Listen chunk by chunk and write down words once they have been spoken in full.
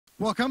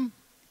Welcome.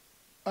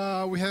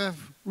 We have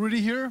Rudy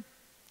here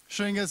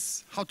showing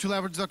us how to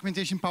leverage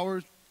documentation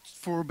power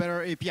for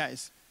better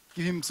APIs.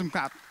 Give him some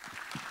clap.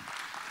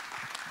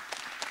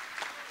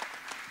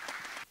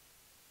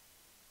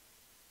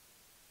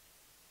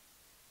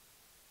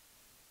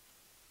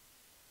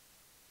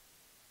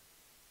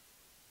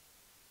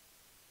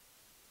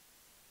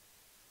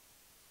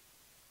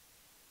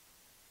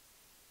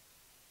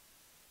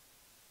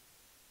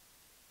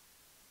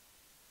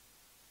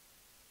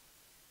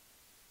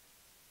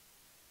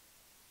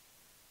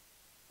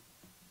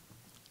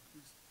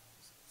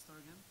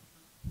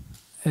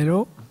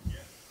 Hello.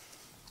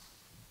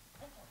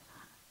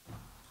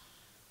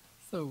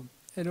 So,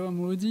 hello, I'm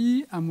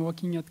Rudy. I'm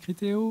working at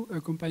Criteo, a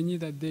company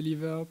that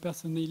delivers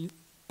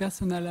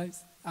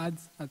personalized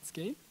ads at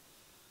scale.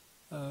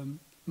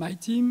 My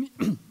team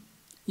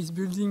is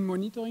building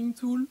monitoring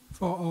tool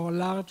for our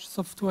large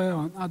software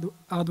and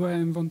hardware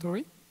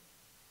inventory.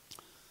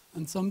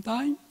 And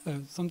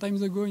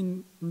sometimes ago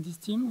in this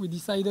team, we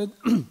decided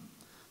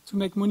to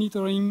make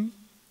monitoring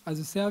as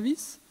a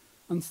service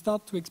and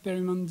start to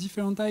experiment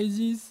different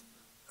ideas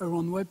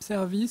around web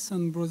service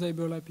and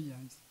browsable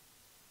APIs.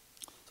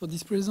 So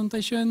this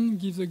presentation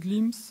gives a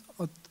glimpse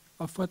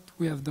of what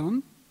we have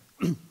done.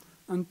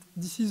 And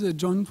this is a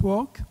joint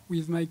work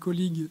with my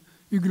colleague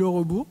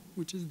EuroPython,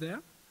 which is there,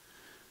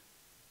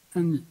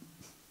 and me.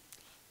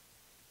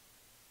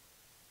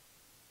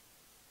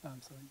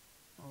 I'm sorry.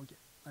 Okay,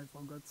 I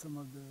forgot some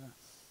of the...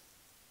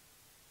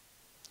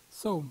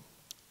 So,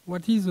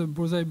 what is a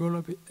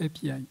browsable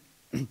API?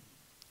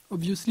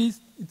 Obviously,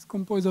 it's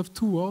composed of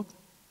two words,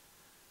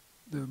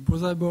 the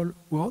browsable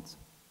words.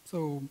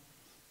 So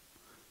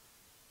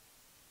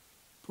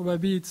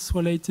probably it's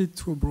related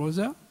to a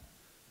browser.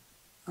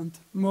 And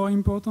more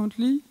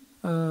importantly,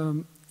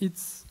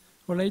 it's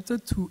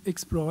related to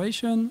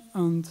exploration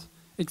and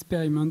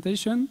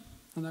experimentation.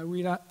 And I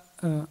will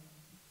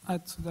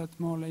add to that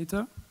more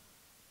later.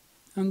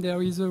 And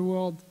there is a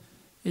word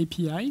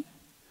API.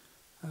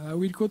 I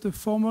will quote a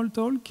formal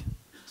talk.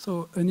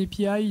 So an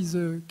API is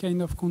a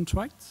kind of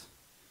contract.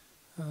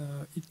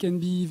 It can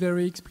be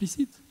very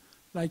explicit,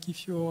 like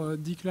if you're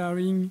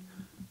declaring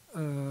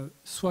a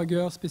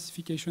Swagger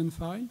specification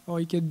file,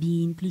 or it can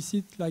be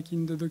implicit, like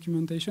in the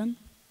documentation.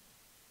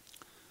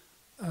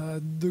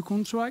 The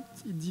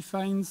contract, it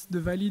defines the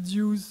valid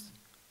use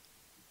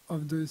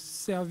of the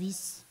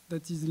service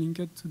that is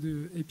linked to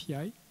the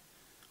API.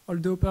 All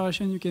the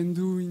operation you can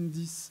do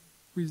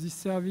with this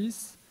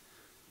service,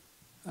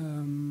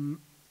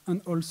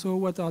 and also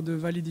what are the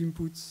valid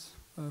inputs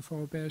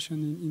for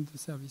operation in the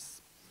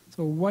service.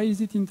 So why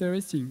is it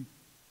interesting?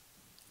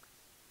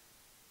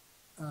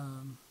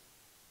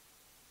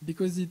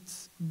 Because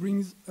it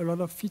brings a lot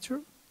of feature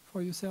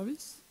for your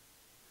service.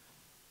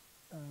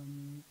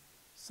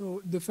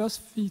 So the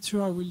first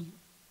feature I will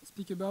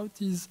speak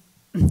about is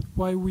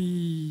why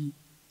we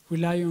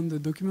rely on the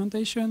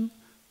documentation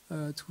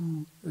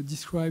to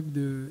describe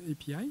the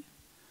API.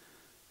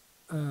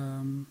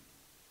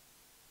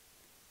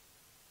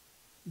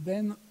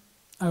 Then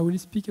I will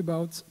speak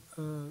about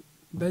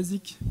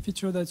basic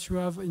feature that you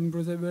have in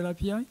browsable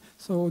API.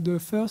 So the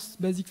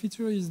first basic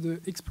feature is the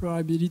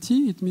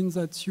explorability. It means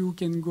that you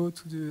can go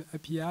to the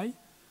API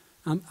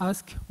and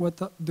ask what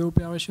the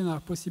operations are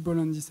possible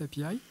on this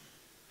API.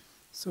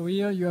 So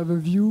here you have a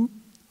view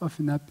of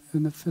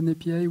an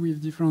API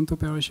with different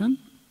operations.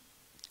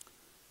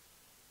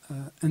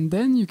 And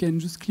then you can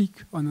just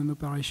click on an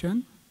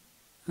operation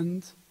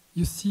and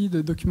you see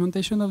the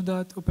documentation of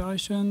that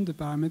operation, the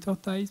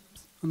parameter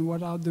types, and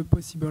what are the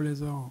possible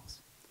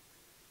errors.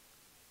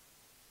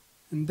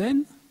 And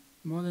then,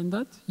 more than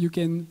that, you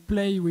can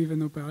play with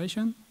an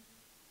operation.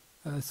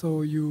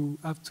 So you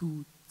have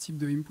to type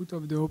the input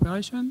of the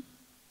operation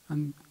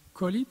and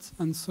call it.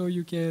 And so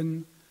you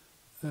can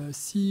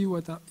see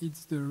what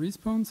is the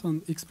response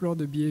and explore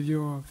the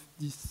behavior of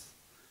this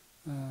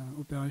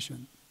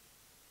operation.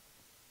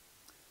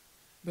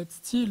 But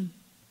still,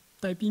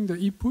 typing the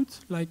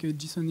input, like a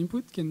JSON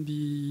input, can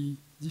be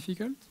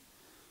difficult.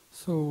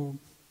 So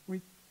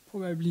we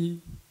probably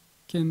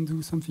can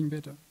do something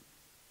better.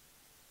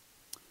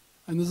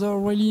 Another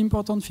really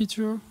important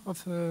feature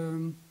of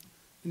an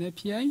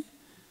API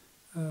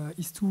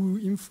is to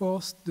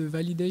enforce the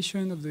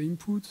validation of the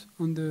input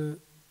and the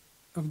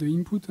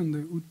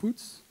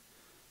outputs.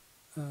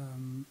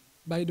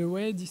 By the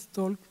way, this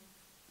talk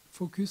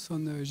focuses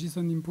on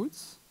JSON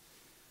inputs.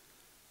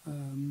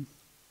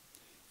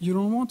 You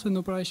don't want an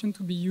operation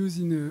to be used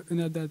in an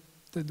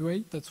unadapted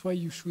way. That's why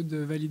you should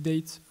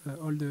validate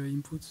all the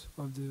inputs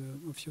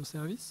of your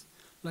service.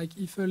 Like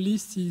if a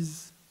list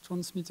is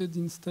transmitted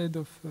instead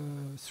of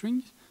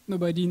string,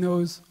 nobody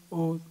knows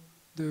how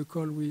the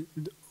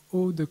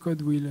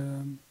code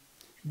will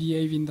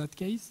behave in that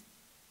case.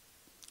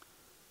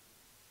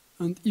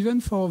 And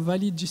even for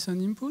valid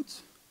JSON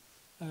input,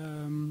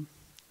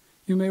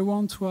 you may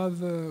want to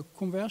have a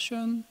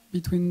conversion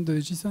between the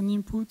JSON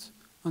input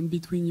and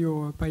between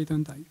your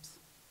Python types.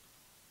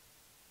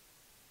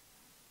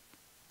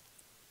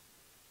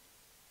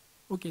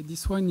 Okay,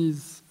 this one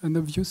is an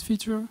obvious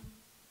feature.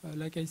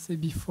 like I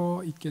said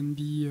before, it can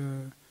be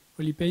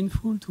really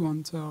painful to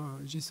enter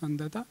JSON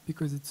data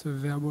because it's a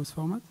verbose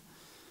format.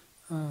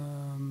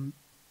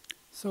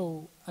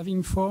 So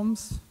having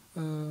forms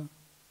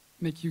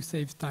make you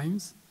save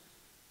times,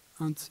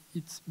 and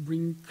it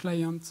brings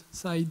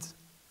client-side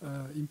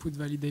input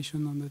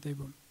validation on the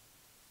table.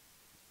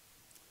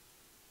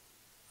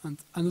 And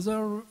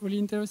another really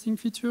interesting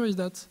feature is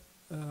that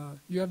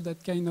you have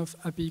that kind of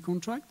API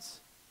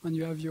contracts, and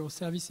you have your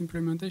service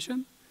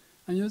implementation,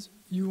 and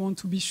you want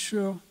to be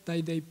sure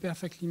that they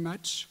perfectly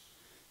match.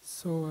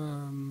 So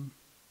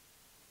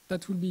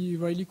that would be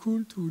really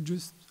cool to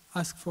just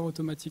ask for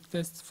automatic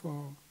tests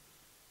for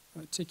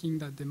checking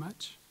that they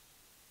match.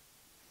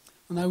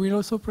 And I will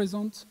also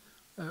present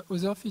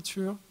other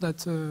feature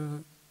that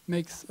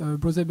makes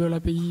browsable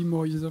API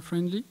more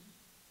user-friendly.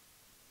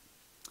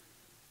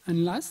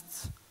 And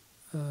last,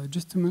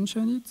 just to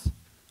mention it,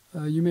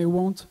 you may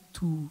want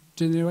to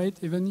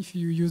generate, even if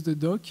you use the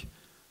doc,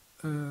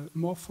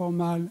 more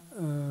formal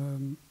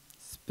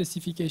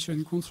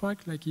specification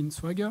construct, like in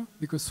Swagger,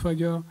 because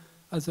Swagger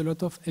has a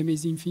lot of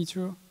amazing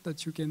features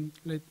that you can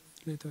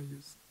later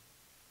use.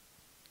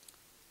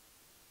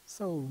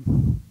 So,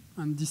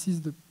 and this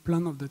is the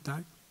plan of the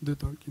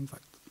talk, in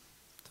fact.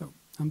 So,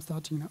 I'm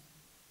starting now.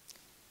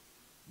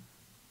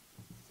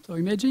 So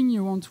imagine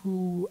you want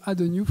to add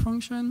a new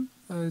function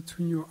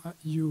to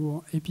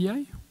your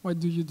API. What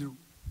do you do?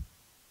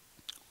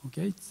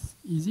 Okay, it's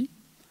easy.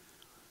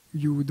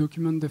 You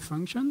document the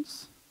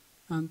functions,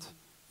 and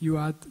you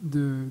add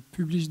the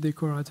publish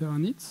decorator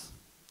on it.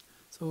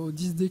 So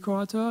this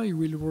decorator, it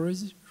will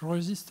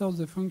register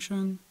the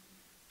function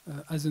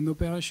as an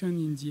operation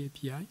in the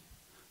API.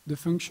 The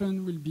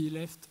function will be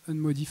left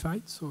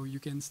unmodified, so you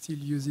can still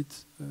use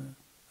it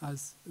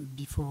as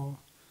before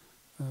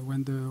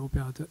when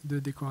the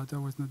decorator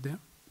was not there.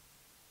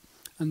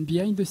 And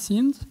behind the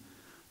scenes,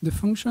 the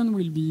function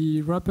will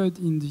be wrapped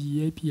in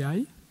the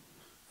API,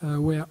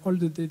 where all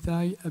the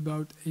data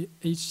about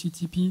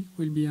HTTP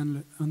will be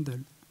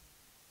handled.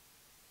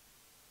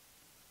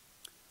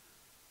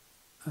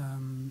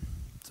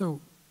 So,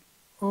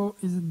 how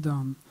is it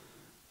done?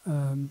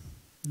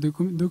 The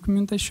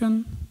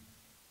documentation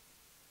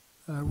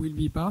will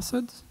be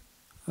parsed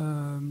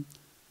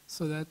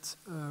so that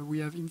we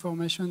have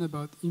information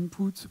about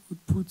input,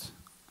 output,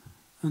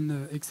 and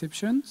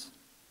exceptions.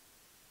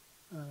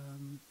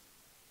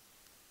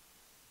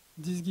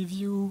 This gives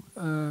you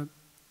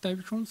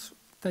type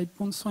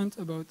constraint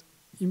about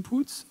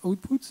inputs,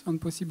 outputs,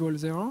 and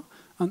possible error,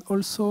 and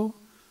also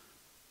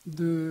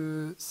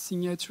the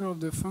signature of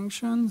the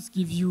functions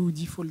give you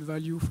default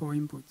value for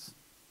inputs.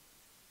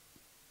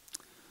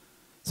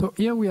 So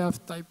here we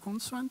have type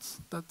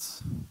constraints.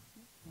 That's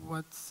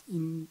what's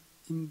in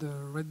the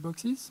red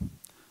boxes.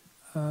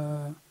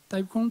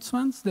 Type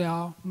constraints, they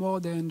are more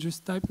than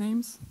just type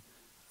names.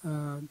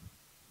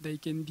 They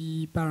can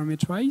be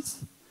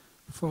parameterized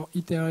for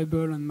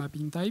iterable and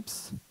mapping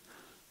types.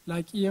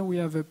 Like here we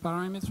have a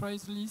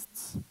parameterized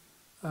list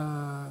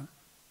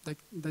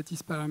that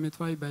is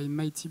parameterized by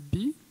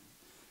myTypeB.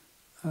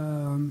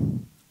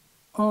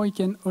 Or it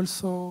can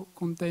also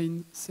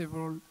contain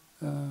several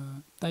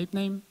type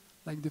names.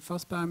 Like the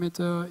first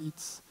parameter,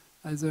 it's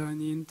either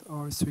an int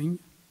or a string.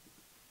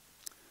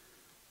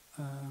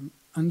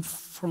 And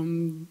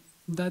from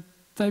that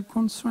type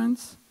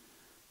constraints,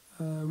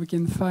 we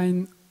can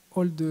find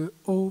all the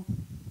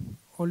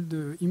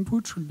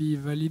input should be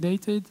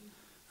validated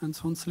and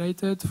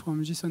translated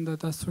from JSON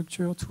data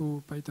structure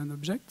to Python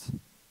object.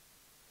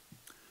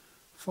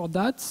 For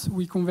that,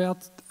 we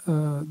convert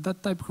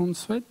that type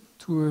constraint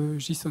to a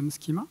JSON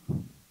schema.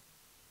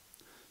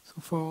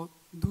 So for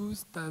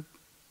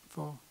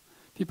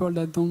people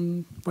that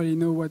don't really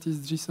know what is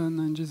JSON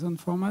and JSON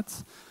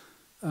formats,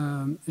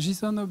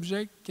 JSON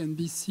object can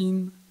be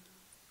seen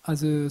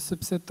as a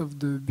subset of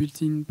the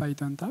built-in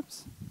Python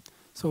types.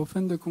 So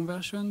often the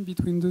conversion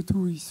between the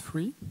two is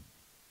free.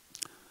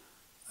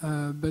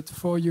 But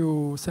for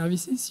your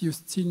services, you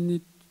still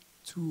need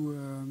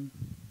to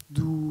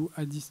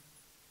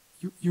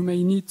you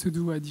may need to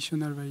do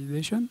additional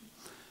validation.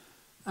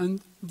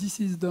 And this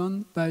is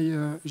done by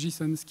a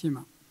JSON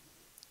schema.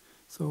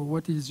 So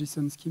what is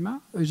JSON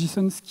schema? A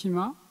JSON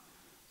schema,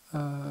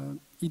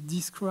 it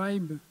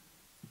describes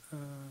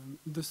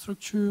the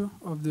structure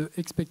of the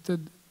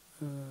expected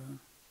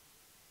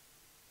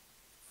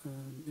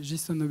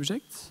JSON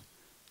object,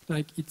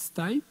 like its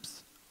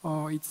types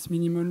or its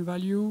minimal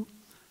value,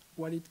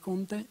 what it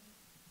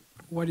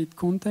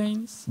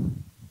contains,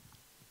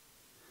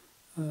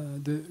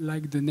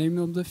 like the name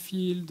of the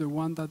field, the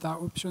ones that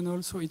are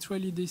optional. So it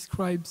really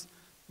describes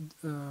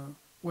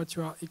what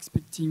you are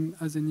expecting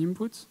as an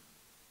input.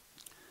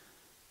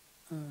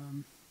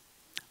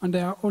 And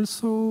there are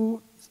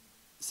also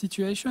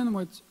situations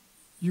where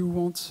you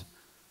want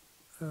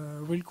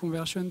real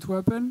conversion to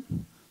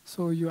happen.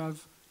 So you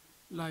have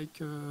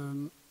like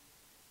a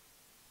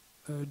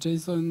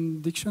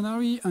JSON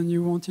dictionary and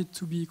you want it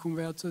to be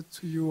converted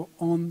to your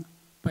own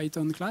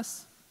Python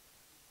class.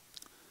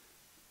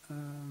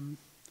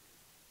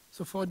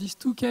 So for these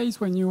two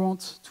cases, when you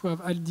want to have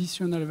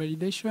additional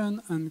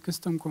validation and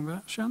custom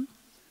conversion,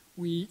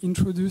 we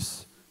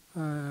introduce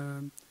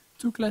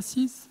two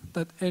classes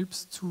that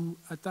helps to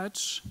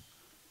attach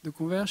the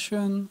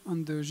conversion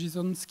and the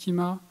JSON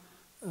schema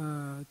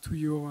to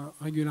your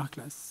regular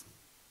class.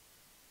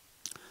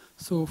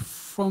 So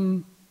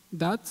from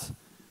that,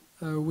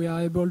 we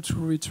are able to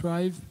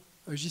retrieve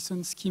a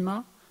JSON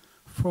schema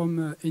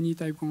from any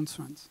type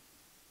constraint.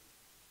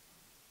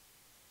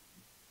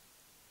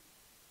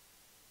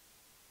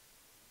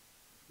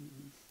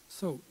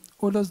 So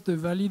how does the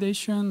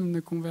validation and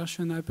the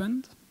conversion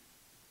happened?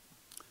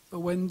 So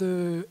when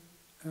the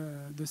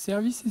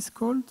service is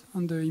called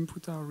and the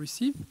input are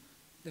received,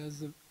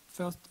 there's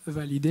first a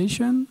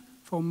validation.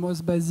 For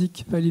most basic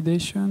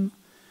validation,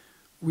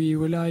 we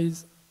rely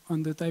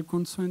on the type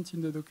constraint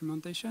in the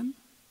documentation.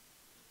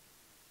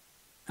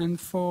 And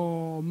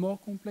for more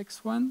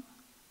complex one,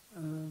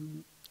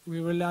 we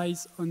rely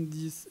on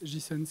this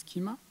JSON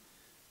schema.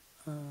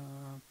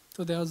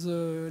 So there's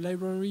a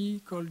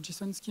library called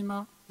JSON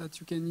schema that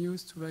you can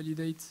use to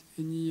validate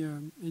any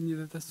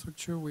data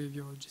structure with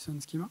your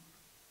JSON schema.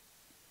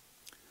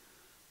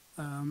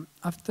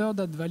 After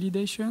that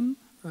validation,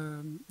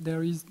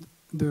 there is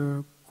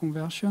the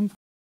conversion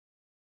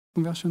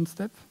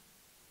step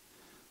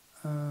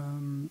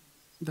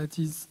that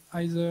is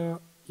either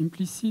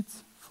implicit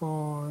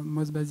for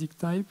most basic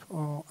type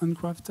or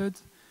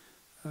uncrafted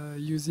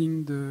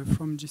using the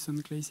from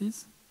JSON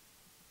classes.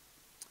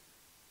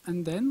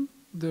 And then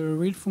the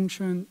real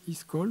function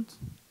is called.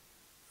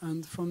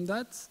 And from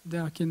that,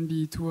 there can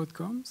be two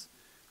outcomes.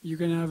 You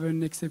can have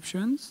an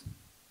exceptions.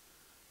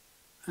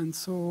 And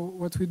so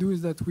what we do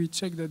is that we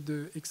check that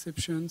the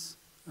exceptions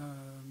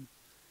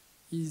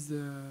is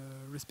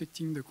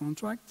respecting the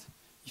contract.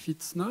 If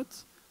it's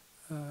not,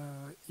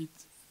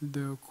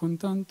 the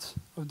content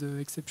of the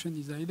exception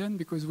is hidden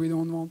because we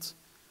don't want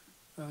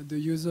the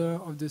user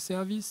of the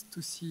service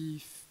to see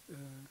if,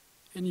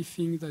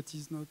 anything that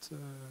is not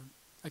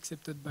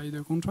accepted by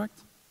the contract.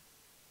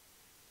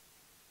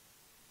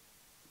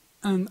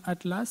 And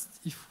at last,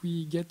 if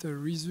we get a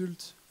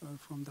result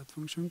from that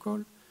function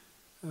call,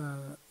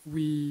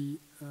 we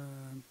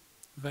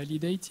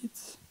validate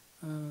it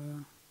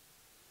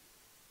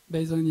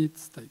based on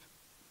its type.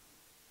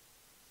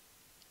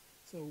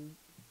 So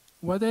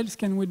what else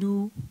can we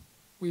do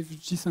with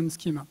JSON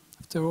schema?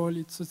 After all,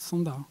 it's a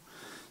standard.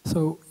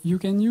 So you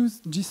can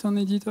use JSON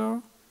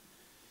editor.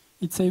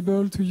 It's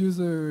able to use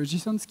a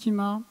JSON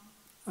schema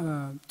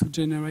to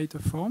generate a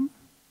form,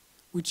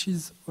 which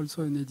is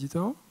also an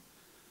editor.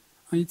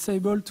 And it's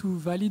able to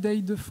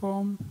validate the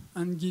form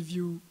and give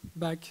you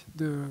back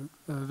the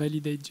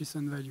validate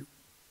JSON value.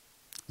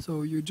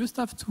 So you just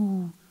have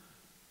to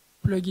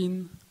plug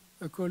in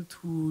a call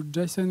to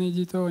JSON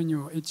editor in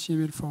your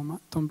HTML format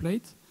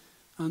template,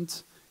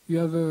 and you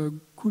have a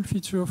cool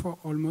feature for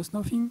almost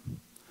nothing.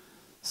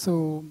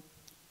 So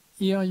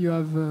here you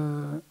have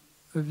a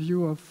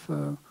view of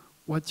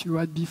what you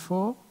had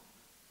before.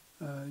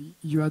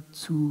 You had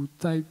to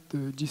type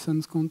the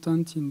JSON's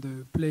content in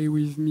the play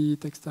with me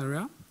text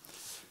area.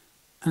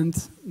 And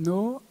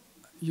now,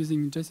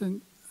 using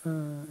JSON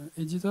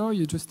editor,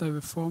 you just have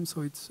a form,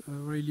 so it's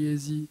really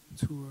easy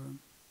to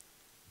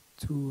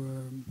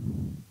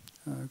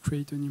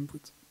create an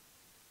input.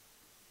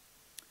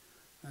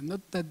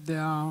 Not that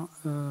there are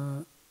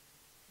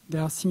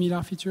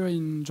similar features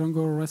in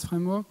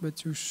django-rest-framework,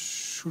 but you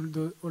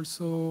should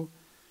also,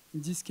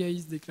 in this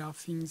case, declare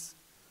things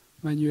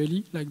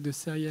manually, like the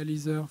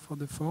serializer for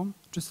the form,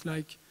 just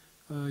like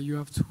you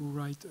have to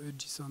write a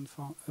JSON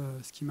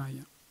schema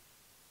here.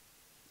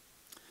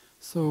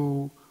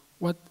 So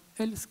what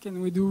else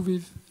can we do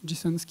with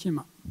JSON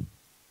schema?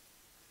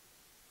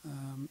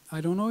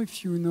 I don't know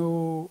if you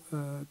know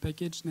a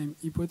package named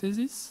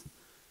Hypothesis.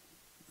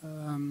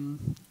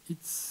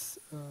 It's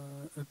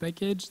a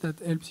package that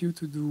helps you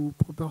to do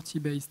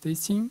property-based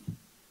testing.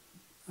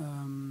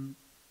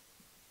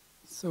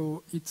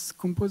 So it's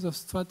composed of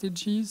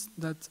strategies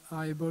that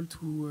are able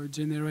to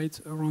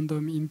generate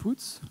random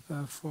inputs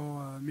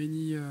for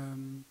many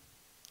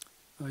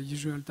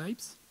usual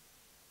types.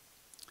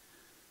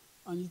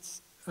 And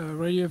it's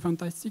really a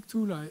fantastic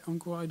tool. I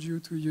encourage you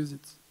to use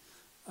it.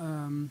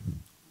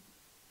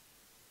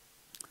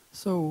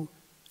 So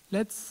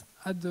let's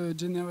add the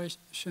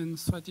generation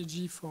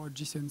strategy for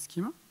JSON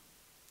schema.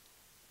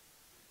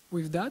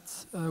 With that,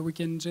 we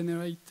can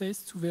generate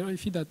tests to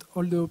verify that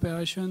all the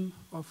operations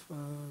of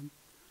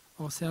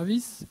our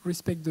service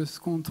respect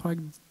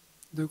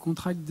the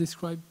contract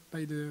described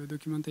by the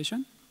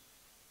documentation.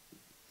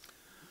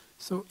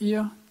 So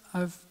here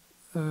I've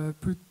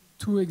put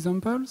two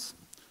examples.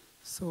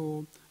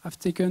 So I've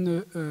taken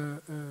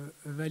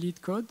a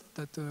valid code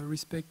that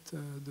respects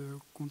the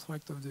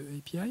contract of the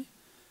API,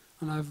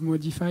 and I've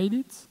modified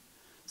it.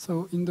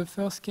 So in the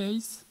first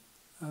case,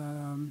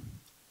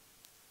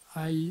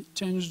 I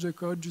changed the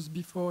code just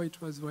before it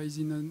was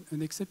raising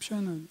an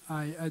exception, and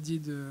I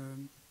added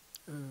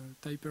a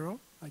type error,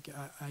 like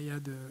I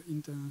had an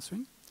internal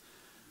string.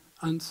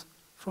 And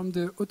from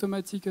the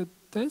automatic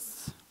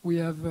tests, we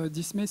have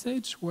this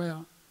message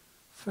where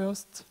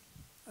First,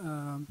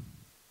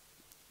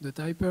 the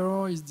type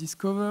error is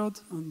discovered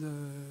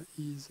and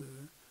is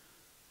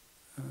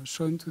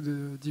shown to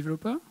the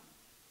developer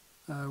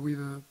with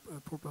a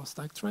proper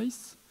stack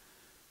trace.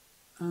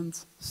 And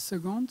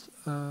second,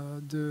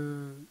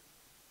 the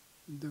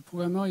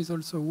programmer is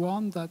also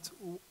warned that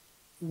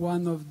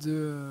one of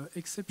the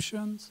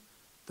exceptions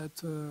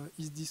that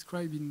is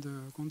described in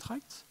the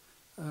contract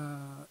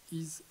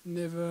is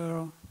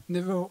never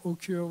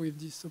occur with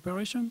this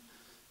operation.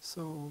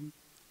 So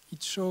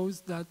it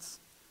shows that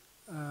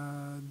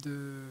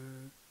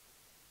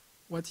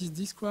what is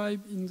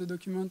described in the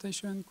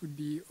documentation could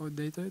be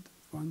outdated,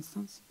 for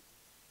instance.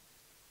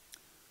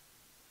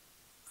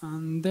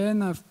 And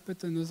then I've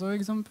put another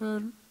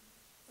example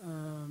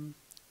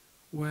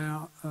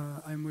where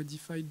I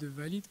modified the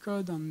valid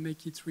code and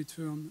make it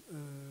return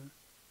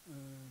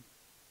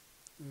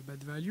a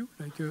bad value,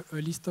 like a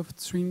list of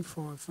string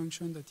for a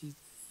function that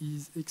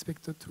is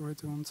expected to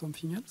return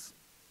something else.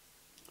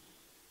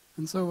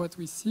 And so what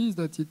we see is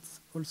that it's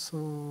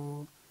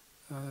also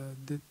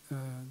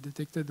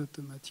detected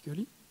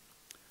automatically.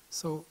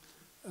 So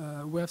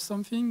we have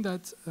something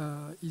that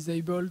is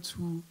able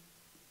to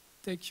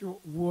take your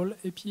whole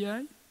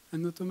API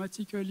and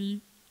automatically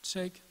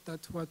check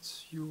that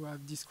what you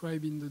have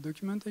described in the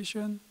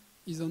documentation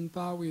is on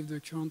par with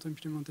the current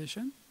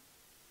implementation,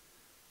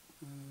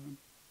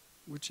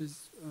 which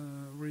is a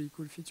really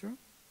cool feature.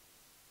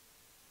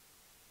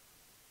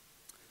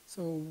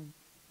 So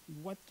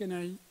what can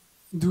I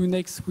do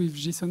next with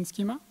JSON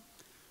schema?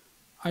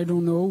 I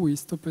don't know, we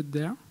stop it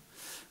there.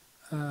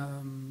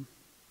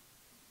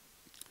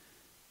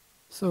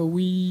 So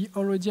we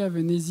already have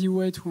an easy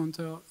way to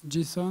enter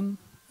JSON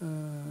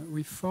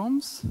with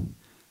forms.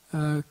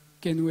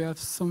 Can we have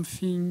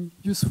something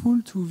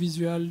useful to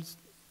visualize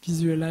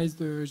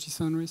the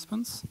JSON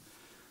response?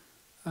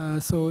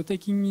 So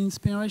taking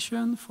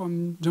inspiration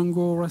from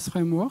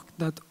django-rest-framework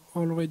that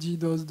already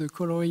does the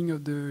coloring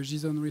of the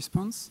JSON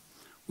response,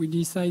 we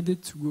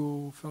decided to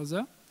go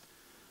further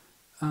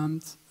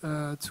and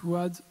to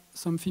add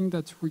something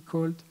that we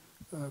called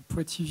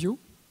pretty view.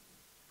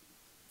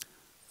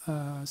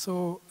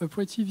 So a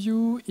pretty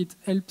view, it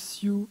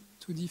helps you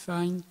to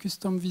define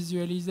custom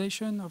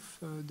visualization of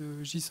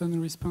the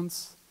JSON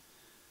response.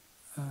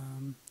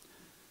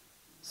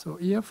 So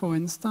here, for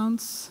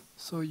instance,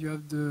 so you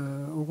have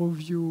the raw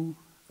view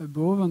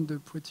above and the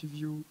pretty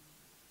view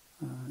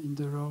in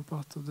the lower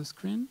part of the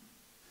screen.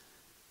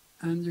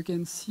 And you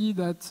can see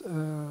that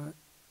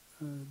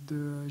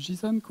the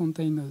JSON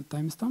contains a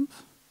timestamp.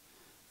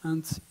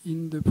 And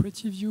in the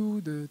pretty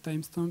view, the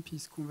timestamp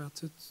is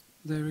converted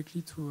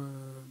directly to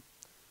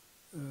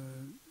a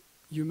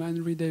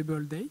human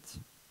readable date.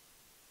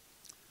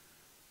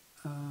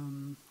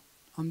 And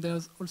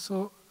there's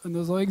also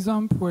another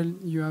example where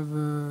you have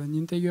an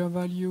integer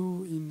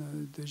value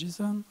in the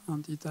JSON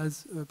and it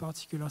has a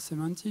particular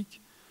semantic,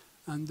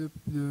 and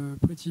the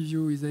pretty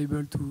view is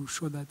able to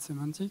show that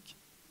semantic.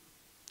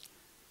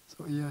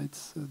 So here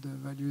it's the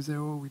value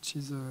 0, which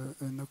is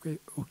an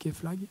OK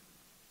flag.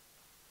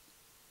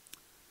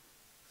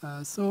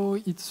 So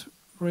it's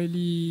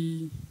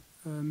really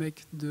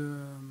make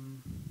the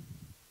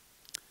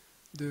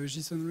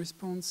JSON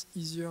response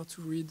easier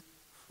to read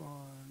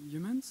for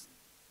humans.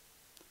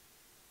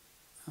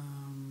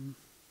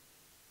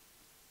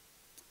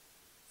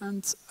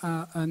 And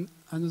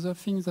another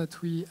thing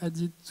that we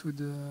added to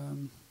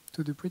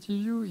the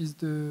pretty view is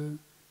the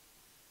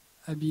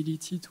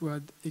ability to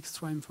add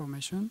extra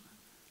information.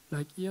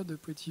 Like here, the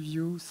pretty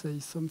view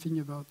says something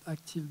about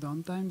active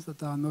downtimes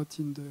that are not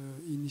in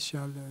the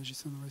initial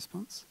JSON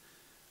response.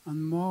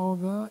 And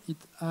moreover, it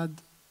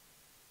adds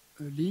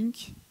a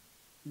link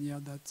near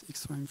that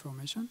extra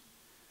information.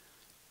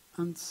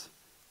 And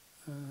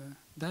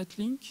that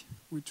link,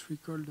 which we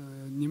call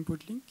an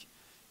input link,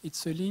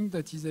 it's a link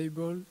that is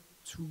able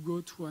to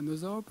go to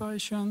another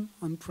operation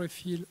and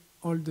pre-fill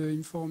all the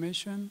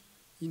information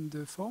in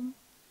the form.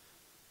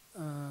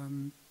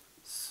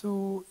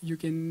 So you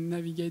can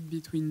navigate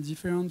between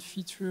different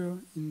features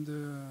in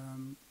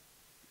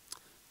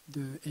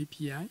the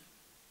API,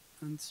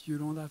 and you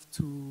don't have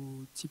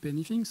to type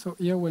anything. So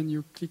here, when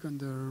you click on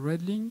the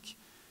red link,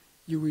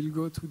 you will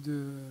go to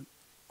the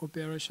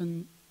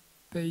operation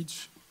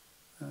page,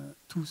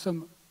 to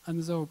some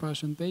another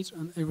operation page,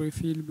 and every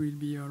field will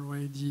be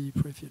already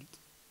pre-filled.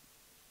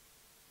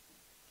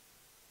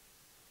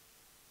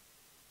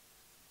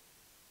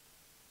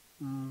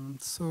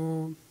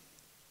 So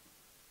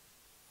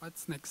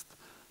what's next?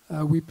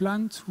 We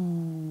plan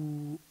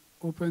to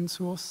open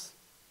source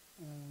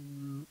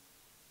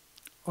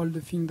all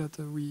the things that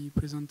we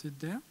presented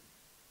there.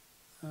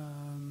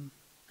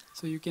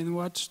 So you can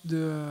watch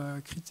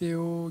the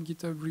Criteo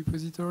GitHub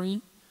repository.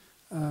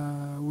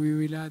 We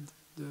will add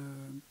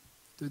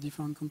the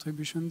different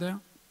contributions there.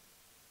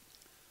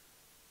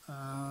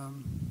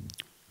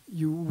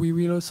 We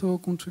will also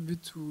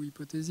contribute to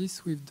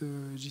Hypothesis with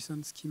the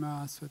JSON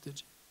schema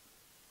strategy.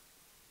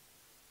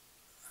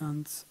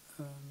 And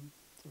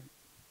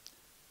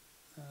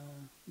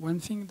one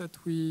thing that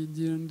we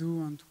didn't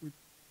do and we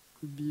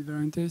would be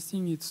very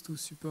interesting, it's to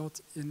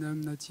support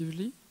enum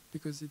natively,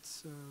 because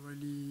it's a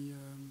really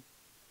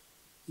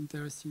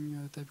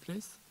interesting type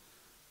class.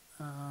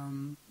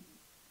 And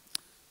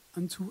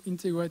to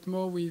integrate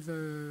more with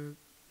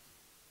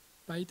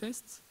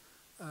PyTest,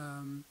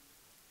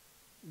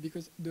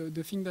 because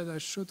the thing that I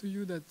showed to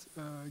you that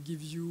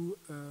gives you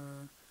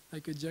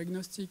like a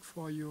diagnostic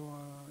for your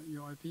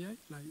API,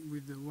 like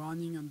with the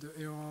warning and the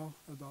error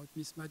about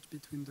mismatch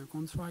between the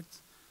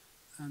contract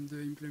and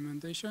the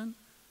implementation.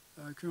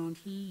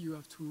 Currently, you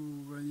have to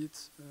run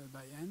it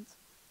by hand,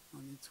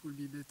 and it will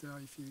be better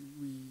if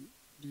we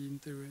be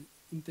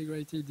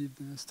integrated in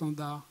the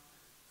standard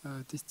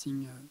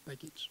testing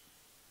package.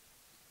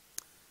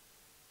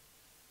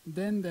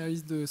 Then there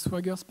is the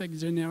Swagger spec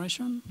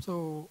generation.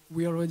 So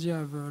we already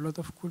have a lot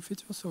of cool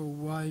features, so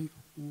why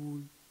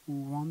would we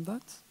want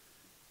that?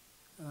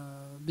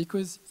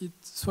 Because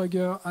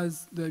Swagger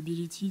has the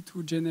ability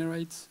to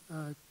generate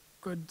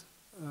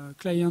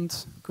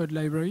client code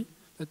library.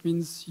 That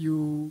means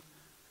you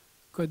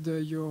code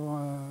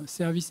your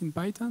service in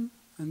Python,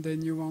 and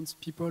then you want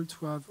people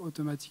to have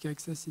automatic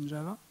access in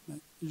Java.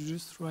 You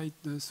just write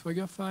the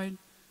Swagger file,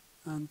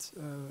 and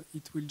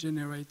it will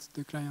generate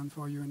the client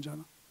for you in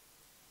Java.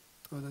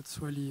 So that's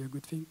really a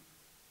good thing.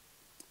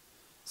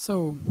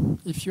 So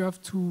if you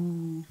have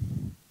to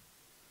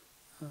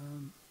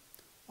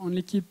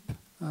only keep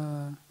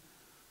a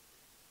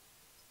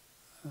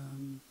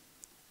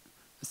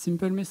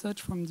simple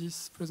message from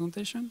this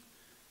presentation,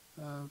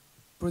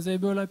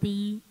 Posable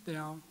API, they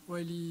are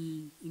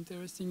really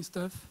interesting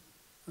stuff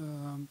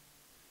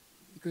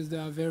because they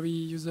are very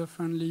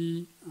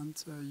user-friendly,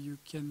 and you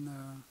can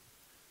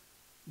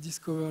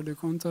discover the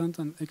content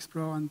and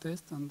explore and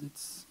test, and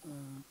it's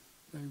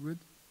very good.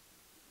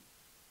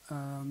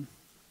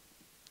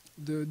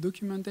 The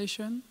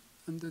documentation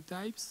and the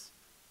types,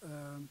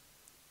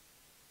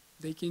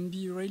 they can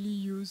be really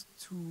used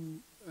to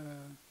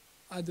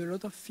add a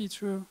lot of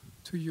feature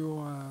to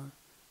your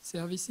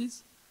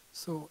services.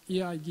 So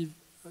here I give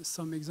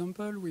some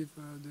example with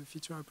the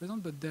feature I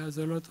present, but there's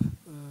a lot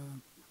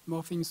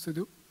more things to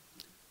do.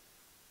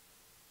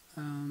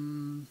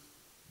 And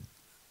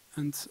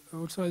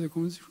also as a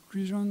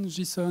conclusion,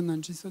 JSON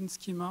and JSON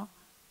schema,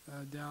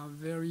 they are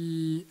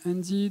very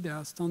handy, they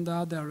are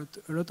standard, there are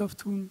a lot of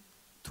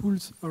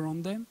tools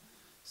around them.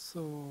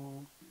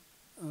 So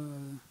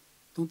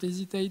don't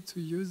hesitate to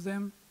use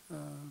them.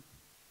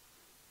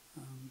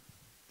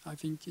 I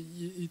think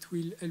it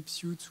will help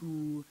you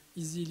to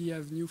easily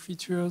have new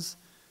features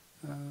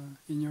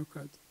in your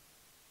code.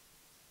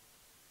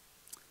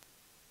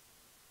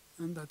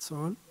 And that's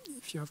all.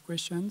 If you have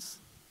questions.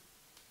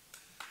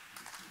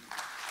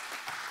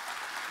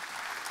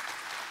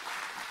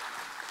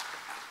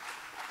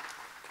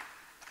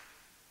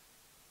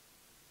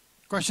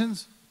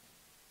 Questions?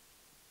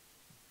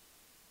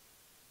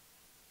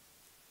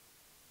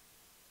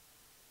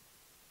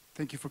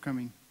 Thank you for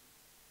coming.